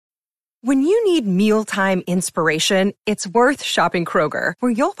When you need mealtime inspiration, it's worth shopping Kroger,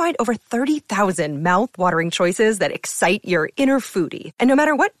 where you'll find over 30,000 mouth-watering choices that excite your inner foodie. And no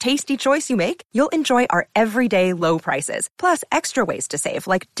matter what tasty choice you make, you'll enjoy our everyday low prices, plus extra ways to save,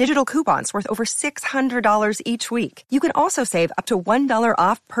 like digital coupons worth over $600 each week. You can also save up to $1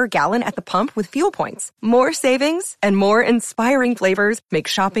 off per gallon at the pump with fuel points. More savings and more inspiring flavors make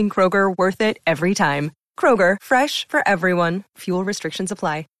shopping Kroger worth it every time. Kroger, fresh for everyone. Fuel restrictions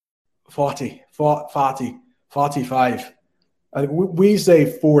apply. 45. We say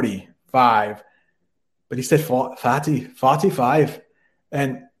 45, but he said 45.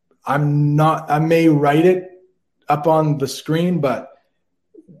 And I may write it up on the screen, but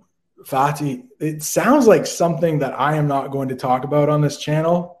Fati, it sounds like something that I am not going to talk about on this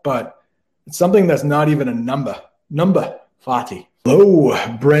channel, but it's something that's not even a number. Fati.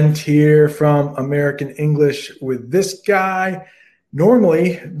 Hello, Brent here from American English with this guy.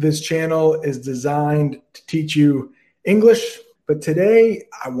 Normally, this channel is designed to teach you English, but today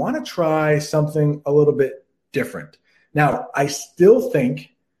I want to try something a little bit different. Now, I still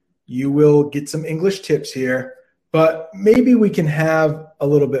think you will get some English tips here, but maybe we can have a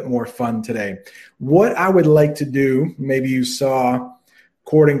little bit more fun today. What I would like to do, maybe you saw,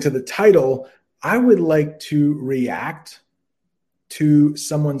 according to the title, I would like to react to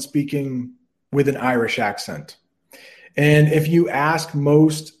someone speaking with an Irish accent. And if you ask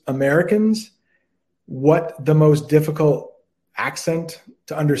most Americans what the most difficult accent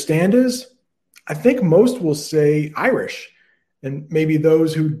to understand is, I think most will say Irish. And maybe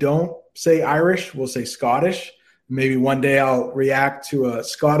those who don't say Irish will say Scottish. Maybe one day I'll react to a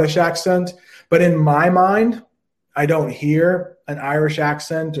Scottish accent. But in my mind, I don't hear an Irish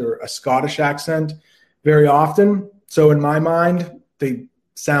accent or a Scottish accent very often. So in my mind, they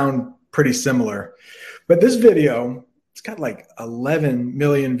sound pretty similar. But this video, it's got like 11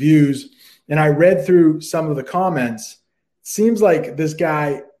 million views. And I read through some of the comments. It seems like this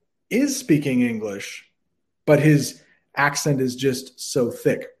guy is speaking English, but his accent is just so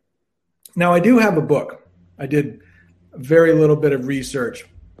thick. Now, I do have a book. I did a very little bit of research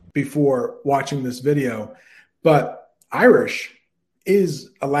before watching this video, but Irish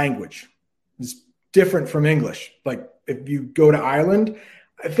is a language. It's different from English. Like if you go to Ireland,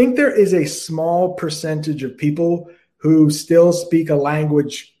 I think there is a small percentage of people who still speak a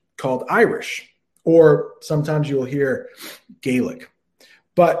language called Irish, or sometimes you'll hear Gaelic,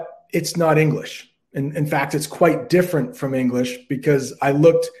 but it's not English. And in fact, it's quite different from English because I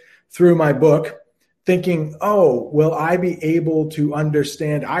looked through my book thinking, oh, will I be able to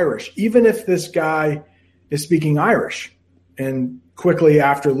understand Irish, even if this guy is speaking Irish? And quickly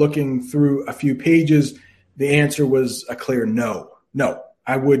after looking through a few pages, the answer was a clear no. No,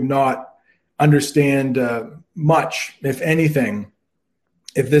 I would not understand much, if anything,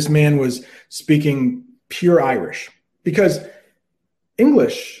 if this man was speaking pure Irish, because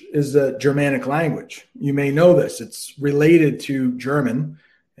English is a Germanic language. You may know this. It's related to German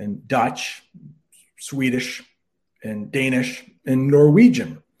and Dutch, Swedish and Danish and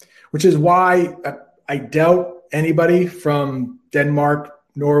Norwegian, which is why I doubt anybody from Denmark,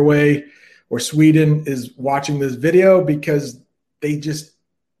 Norway, or Sweden is watching this video, because they just,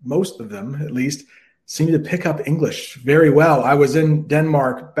 most of them at least, seem to pick up English very well. I was in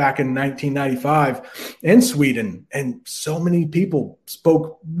Denmark back in 1995 and Sweden, and so many people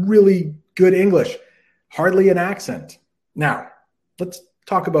spoke really good English, hardly an accent. Now, let's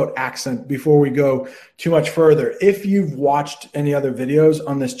talk about accent before we go too much further. If you've watched any other videos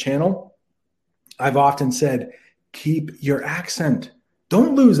on this channel, I've often said, keep your accent.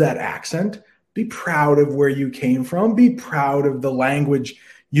 Don't lose that accent. Be proud of where you came from. Be proud of the language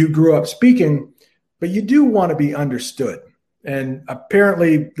you grew up speaking, but you do want to be understood. And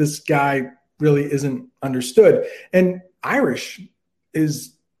apparently this guy really isn't understood. And Irish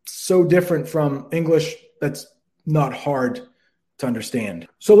is so different from English that's not hard to understand.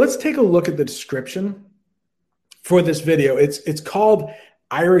 So let's take a look at the description for this video. It's called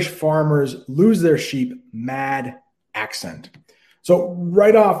Irish Farmers Lose Their Sheep, Mad Accent. So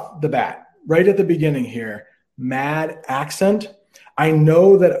right off the bat, right at the beginning here, mad accent. I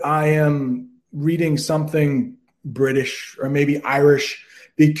know that I am reading something British or maybe Irish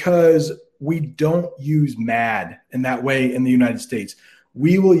because we don't use mad in that way in the United States.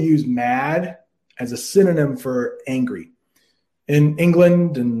 We will use mad as a synonym for angry. In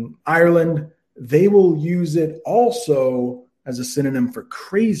England and Ireland, they will use it also as a synonym for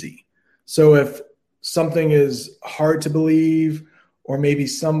crazy. So if something is hard to believe, or maybe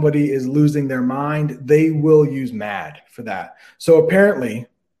somebody is losing their mind, they will use mad for that. So apparently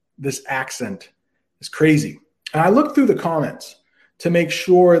this accent is crazy. And I looked through the comments to make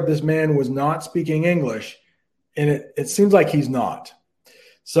sure this man was not speaking English, and it seems like he's not.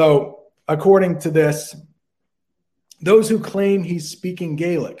 So according to this, those who claim he's speaking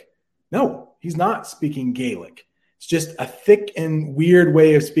Gaelic, no, he's not speaking Gaelic. It's just a thick and weird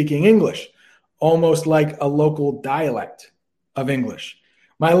way of speaking English, almost like a local dialect of English.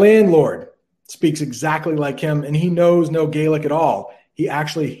 My landlord speaks exactly like him, and he knows no Gaelic at all. He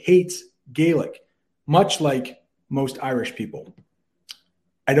actually hates Gaelic, much like most Irish people.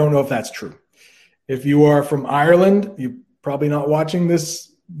 I don't know if that's true. If you are from Ireland, you're probably not watching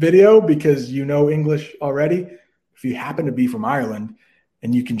this video because you know English already. If you happen to be from Ireland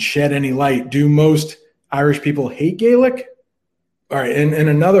and you can shed any light, do most Irish people hate Gaelic? All right, and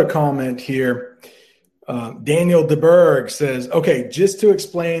another comment here, Daniel DeBerg says, okay, just to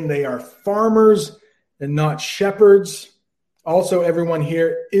explain, they are farmers and not shepherds. Also, everyone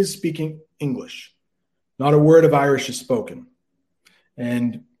here is speaking English. Not a word of Irish is spoken.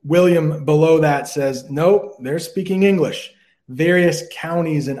 And William below that says, nope, they're speaking English. Various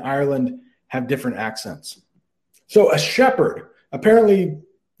counties in Ireland have different accents. So a shepherd, apparently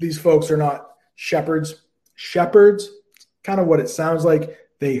these folks are not shepherds. Shepherds, kind of what it sounds like,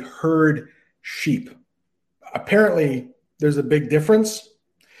 they herd sheep. Apparently there's a big difference,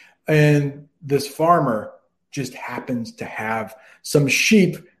 and this farmer just happens to have some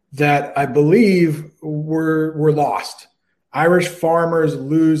sheep that I believe were lost. Irish farmers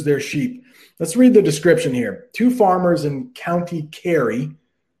lose their sheep. Let's read the description here. 2 farmers in County Kerry.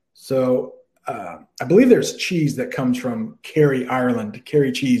 So I believe there's cheese that comes from Kerry, Ireland,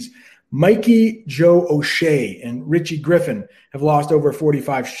 Kerry cheese. Mikey Joe O'Shea and Richie Griffin have lost over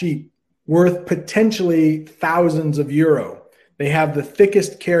 45 sheep, worth potentially thousands of euro. They have the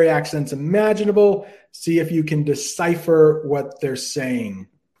thickest Kerry accents imaginable. See if you can decipher what they're saying.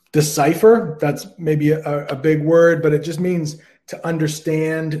 Decipher, that's maybe a big word, but it just means to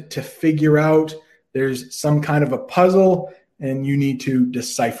understand, to figure out. There's some kind of a puzzle, and you need to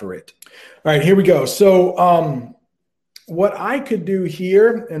decipher it. All right, here we go. So what I could do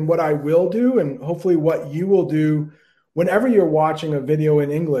here and what I will do, and hopefully what you will do whenever you're watching a video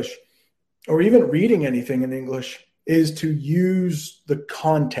in English or even reading anything in English, is to use the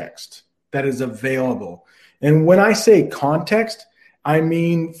context that is available. And when I say context, I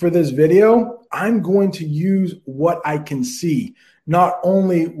mean, for this video, I'm going to use what I can see, not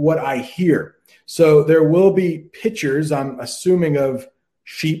only what I hear. So there will be pictures, I'm assuming, of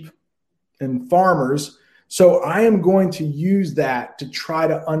sheep and farmers. So I am going to use that to try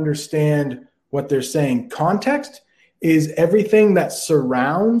to understand what they're saying. Context is everything that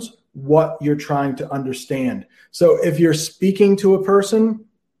surrounds what you're trying to understand. So if you're speaking to a person,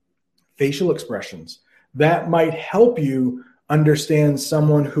 facial expressions, that might help you understand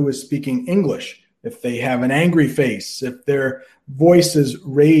someone who is speaking English. If they have an angry face, if their voice is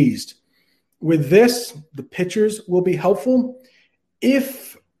raised. With this, the pictures will be helpful.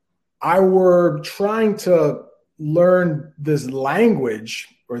 If I were trying to learn this language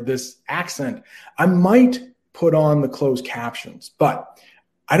or this accent, I might put on the closed captions, but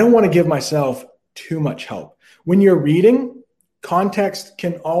I don't want to give myself too much help. When you're reading, context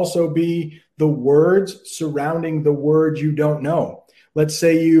can also be the words surrounding the word you don't know. Let's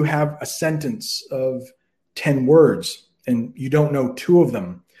say you have a sentence of 10 words and you don't know 2 of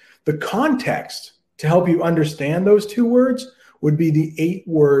them. The context to help you understand those 2 words would be the 8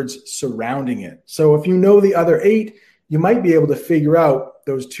 words surrounding it. So if you know the other 8, you might be able to figure out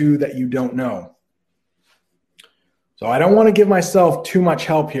those 2 that you don't know. So I don't want to give myself too much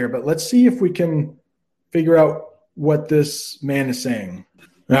help here, but let's see if we can figure out what this man is saying.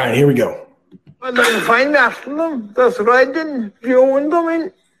 All right, here we go. Find that's riding, viewing them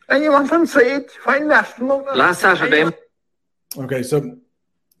in, and you want to say it, find last Saturday. Okay, so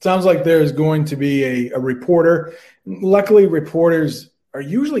sounds like there's going to be a reporter. Luckily, reporters are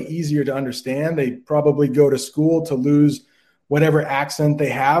usually easier to understand. They probably go to school to lose whatever accent they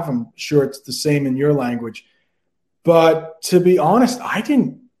have. I'm sure it's the same in your language. But to be honest, I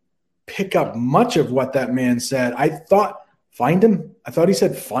didn't pick up much of what that man said. I thought, find him. I thought he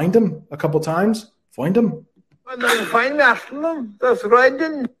said find him a couple times. Find him. Find them. That's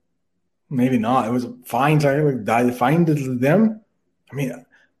riding. Maybe not. It was find. I find them. I mean,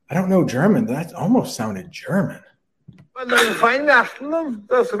 I don't know German. That almost sounded German. Find them.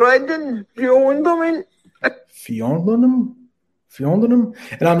 That's riding. Viewing them in. Fiondenum?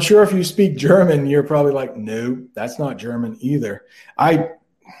 And I'm sure if you speak German, you're probably like, no, that's not German either. I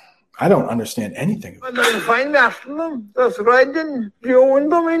don't understand anything. Find them. That's riding. Viewing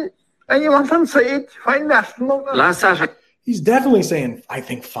them in. And you want to say it. Find them. Last Saturday. He's definitely saying, I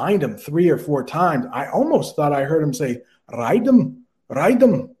think, find him 3 or 4 times. I almost thought I heard him say, ride him. Ride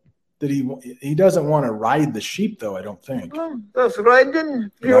them. He doesn't want to ride the sheep, though, I don't think. That's riding.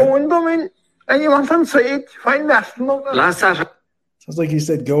 You own them in. And you want inside. Find that. Last Saturday. Sounds like he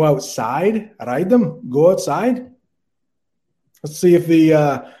said go outside. Ride them. Go outside. Let's see if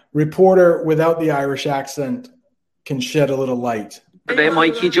the reporter without the Irish accent can shed a little light.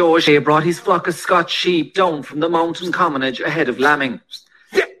 Mikey Joe O'Shea brought his flock of Scotch sheep down from the mountain commonage ahead of lambing.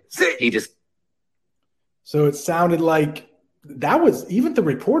 So it sounded like that was, even the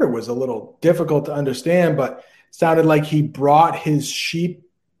reporter was a little difficult to understand, but it sounded like he brought his sheep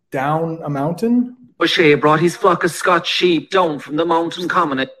down a mountain. O'Shea brought his flock of Scotch sheep down from the mountain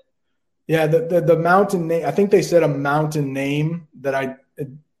commonage. Yeah, the mountain name, I think they said a mountain name that it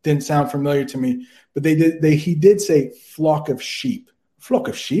didn't sound familiar to me, but he did say flock of sheep,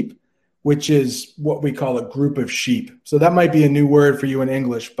 which is what we call a group of sheep. So that might be a new word for you in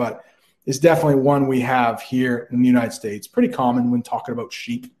English, but it's definitely one we have here in the United States. Pretty common when talking about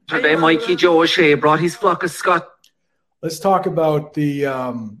sheep. Mikey Joe O'Shea brought his flock of Scotch. Let's talk about the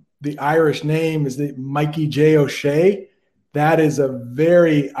Irish name. Is the Mikey J. O'Shea? That is a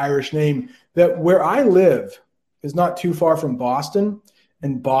very Irish name. That where I live is not too far from Boston,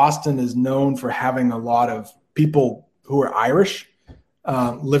 and Boston is known for having a lot of people who are Irish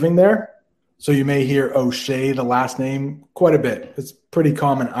living there. So you may hear O'Shea, the last name, quite a bit. It's pretty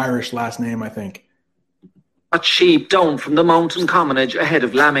common Irish last name, I think. Sheep down from the mountain commonage ahead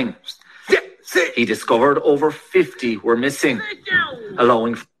of lambing. He discovered over 50 were missing,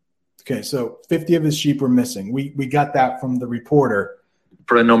 allowing... Okay, so 50 of his sheep were missing. We got that from the reporter.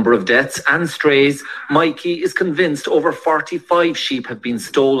 For a number of deaths and strays, Mikey is convinced over 45 sheep have been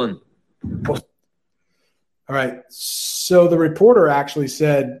stolen. All right, so the reporter actually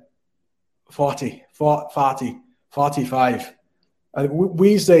said 45.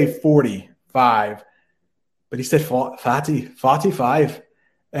 We say 45, but he said 45.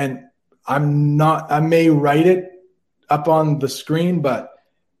 And I may write it up on the screen, but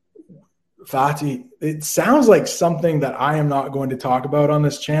Fati, it sounds like something that I am not going to talk about on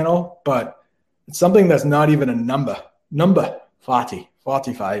this channel, but it's something that's not even a number. Fati,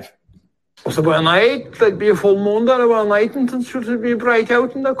 45. So by night, there'd be a full moon there about night, and it should be bright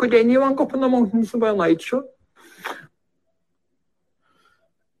out, and there could anyone go up in the mountains by night, sure?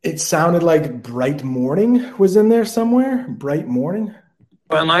 It sounded like bright morning was in there somewhere. Bright morning.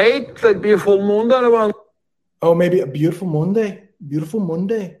 By night, there'd be a full moon there about... Oh, maybe a beautiful Monday. Beautiful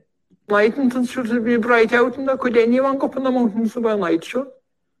Monday. Night, and it should be bright out, and there could anyone go up in the mountains by night, sure?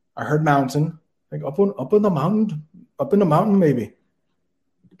 I heard mountain. Like up in the mountain. Up in the mountain, maybe.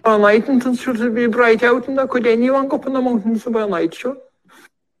 By night, and it should be bright out, and there could anyone go up in the mountains by night, sure?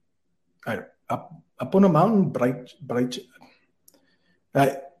 Up on a mountain, bright.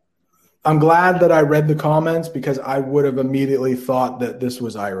 I'm glad that I read the comments because I would have immediately thought that this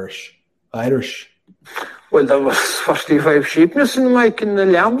was Irish. Well, there was 45 sheep missing, like in the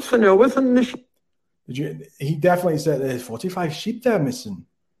lambs and everything. He definitely said there's 45 sheep there missing.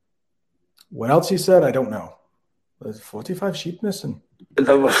 What else he said, I don't know. There's 45 sheep missing. Well,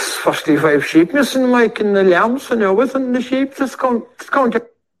 there was 45 sheep missing, like in the lambs and everything. The sheep just counted.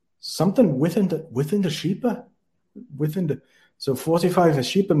 Something within the sheep? So 45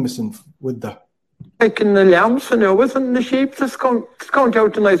 sheep are missing with the... Like in the lambs and everything, the sheep just count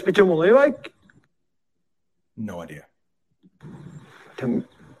out a nice bit of money, like. No idea. Can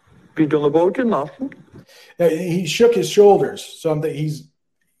be done about it, nothing. He shook his shoulders. So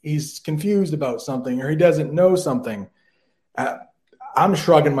he's confused about something, or he doesn't know something. I'm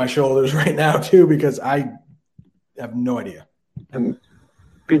shrugging my shoulders right now too because I have no idea. Can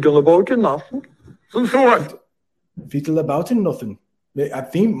be done about it, nothing. So what? Feeling about it, nothing. I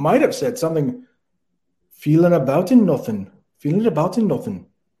think might have said something. Feeling about it, nothing.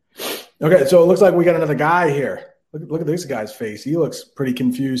 Okay, so it looks like we got another guy here. Look at this guy's face. He looks pretty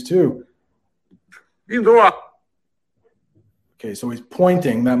confused too. Okay, so he's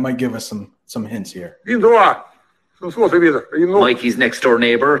pointing. That might give us some hints here. Mikey's next door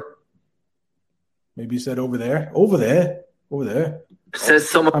neighbor. Maybe he said over there. Over there. Says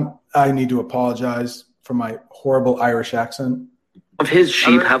someone. I need to apologize for my horrible Irish accent. Of his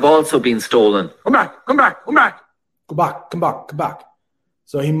sheep have also been stolen. Come back. Come back.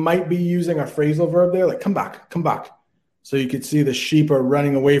 So he might be using a phrasal verb there, like come back. So you could see the sheep are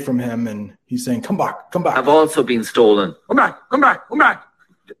running away from him, and he's saying, come back. Have also been stolen. Come back.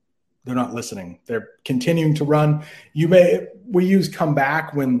 They're not listening. They're continuing to run. We use come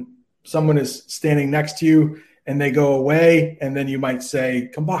back when someone is standing next to you and they go away, and then you might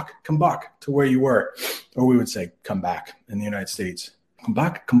say, come back to where you were. Or we would say, come back in the United States. Come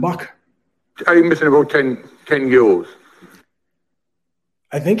back. I'm missing about 10 euros.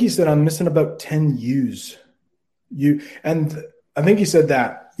 I think he said I'm missing about 10 U's. And I think he said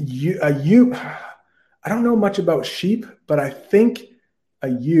that a ewe. I don't know much about sheep, but I think a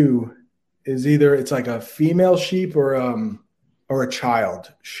ewe is either it's like a female sheep or a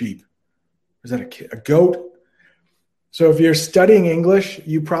child sheep. Is that a goat? So if you're studying English,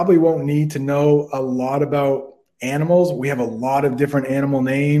 you probably won't need to know a lot about animals. We have a lot of different animal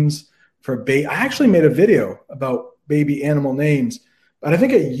names for baby. I actually made a video about baby animal names, but I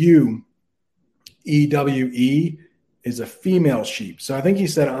think a ewe, EWE, is a female sheep. So I think he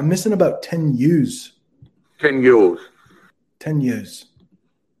said, I'm missing about 10 ewes. 10 ewes. 10 ewes.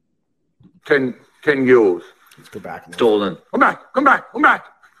 10 ewes. Let's go back. Stolen. Come back.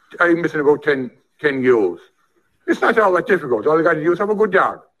 I'm missing about 10 ewes. It's not all that difficult. All you got to do is have a good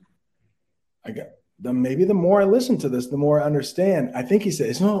dog. Maybe the more I listen to this, the more I understand. I think he said,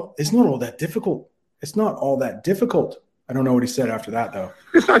 it's not all that difficult. It's not all that difficult. I don't know what he said after that, though.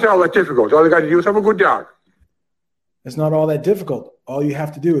 It's not all that difficult. All you got to do is have a good dog. It's not all that difficult. All you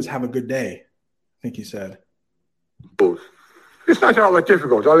have to do is have a good day, I think he said. It's not all that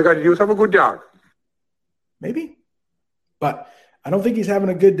difficult. All you got to do is have a good dog. Maybe. But I don't think he's having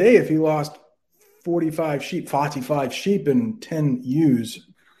a good day if he lost 45 sheep and 10 ewes.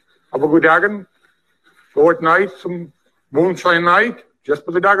 Have a good dog and go at night, some moonshine night, just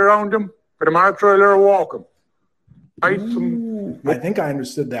put the dog around him, put him on a trailer and walk him. I think I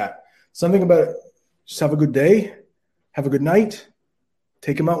understood that. Something about just have a good day, have a good night,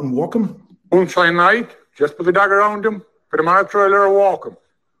 take him out and walk him. Moonshine night, just put the dog around him, put him on a trailer and walk him.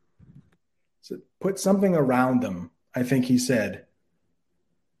 So put something around them, I think he said.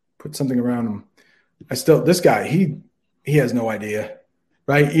 Put something around him. This guy, he has no idea,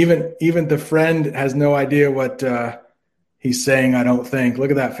 right? Even the friend has no idea what he's saying, I don't think.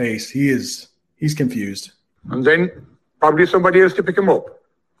 Look at that face. He's confused. And then probably somebody else to pick him up.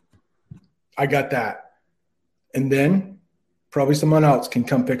 I got that. And then probably someone else can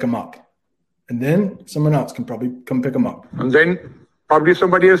come pick him up. And then someone else can probably come pick him up. And then probably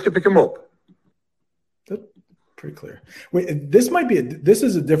somebody else to pick him up. That's pretty clear. Wait, this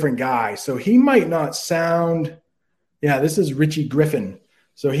is a different guy. So he might not sound, this is Richie Griffin.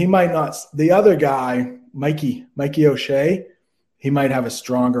 So he might not, the other guy, Mikey O'Shea, he might have a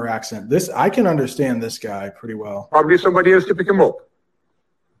stronger accent. I can understand this guy pretty well. Probably somebody else to pick him up.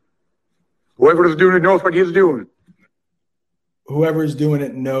 Whoever is doing it knows what he's doing. Whoever's doing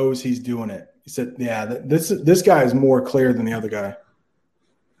it knows he's doing it. He said, this guy is more clear than the other guy.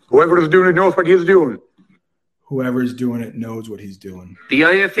 Whoever is doing it knows what he's doing. Whoever's doing it knows what he's doing. The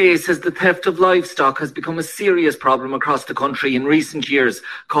IFA says the theft of livestock has become a serious problem across the country in recent years,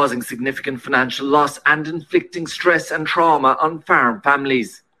 causing significant financial loss and inflicting stress and trauma on farm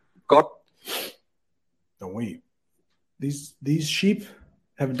families. No, wait. These sheep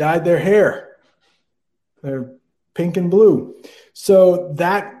have dyed their hair. They're pink and blue. So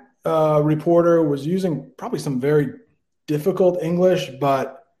that reporter was using probably some very difficult English,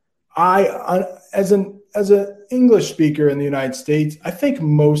 but as an English speaker in the United States, I think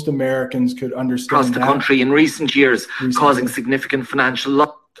most Americans could understand across the country in recent years, causing significant financial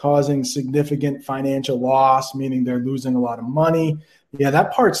loss. Causing significant financial loss, meaning they're losing a lot of money. Yeah,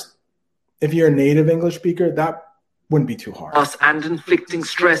 that part's, if you're a native English speaker, that wouldn't be too hard. And inflicting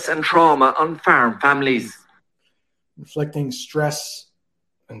stress and trauma on farm families. Inflicting stress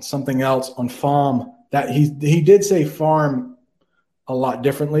and something else on farm. That he did say farm a lot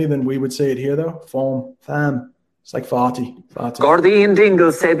differently than we would say it here, though. Fam. It's like farty. Gardaí and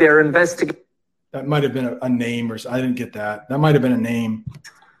Dingle said they're investigating. That might have been a name, or I didn't get that. That might have been a name.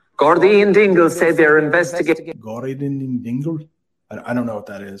 Gardaí and Dingle said they're investigating. Gardaí and Dingle? I don't know what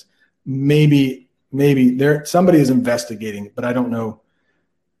that is. Maybe somebody is investigating, but I don't know.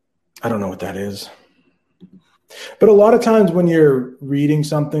 I don't know what that is. But a lot of times when you're reading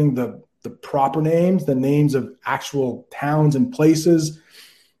something, the proper names, the names of actual towns and places,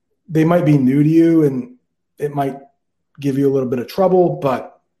 they might be new to you and it might give you a little bit of trouble, but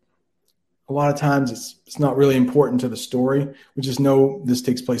a lot of times it's not really important to the story. We just know this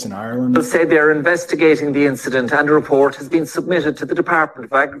takes place in Ireland. They'll say they're investigating the incident and a report has been submitted to the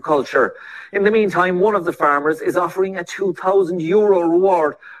Department of Agriculture. In the meantime, one of the farmers is offering a €2,000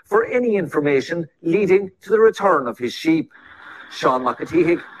 reward for any information leading to the return of his sheep. Sean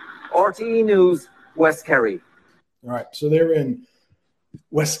McAteague, RTE News, West Kerry. All right, so they're in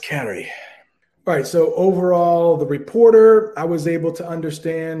West Kerry. All right, so overall, the reporter, I was able to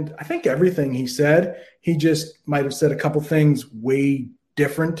understand, I think, everything he said. He just might have said a couple things way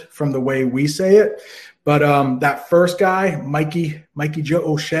different from the way we say it. But that first guy, Mikey Joe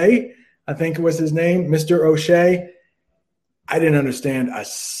O'Shea, I think was his name, Mr. O'Shea, I didn't understand a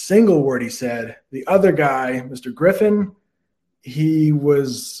single word he said. The other guy, Mr. Griffin, he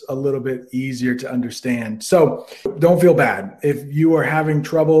was a little bit easier to understand. So don't feel bad. If you are having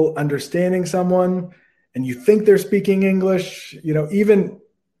trouble understanding someone and you think they're speaking English, even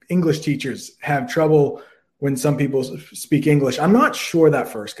English teachers have trouble when some people speak English. I'm not sure that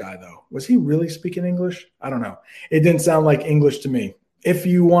first guy, though. Was he really speaking English? I don't know. It didn't sound like English to me. If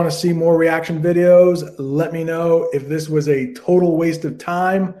you want to see more reaction videos, let me know. If this was a total waste of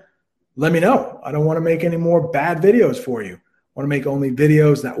time, let me know. I don't want to make any more bad videos for you. I want to make only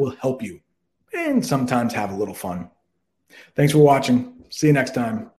videos that will help you and sometimes have a little fun. Thanks for watching. See you next time.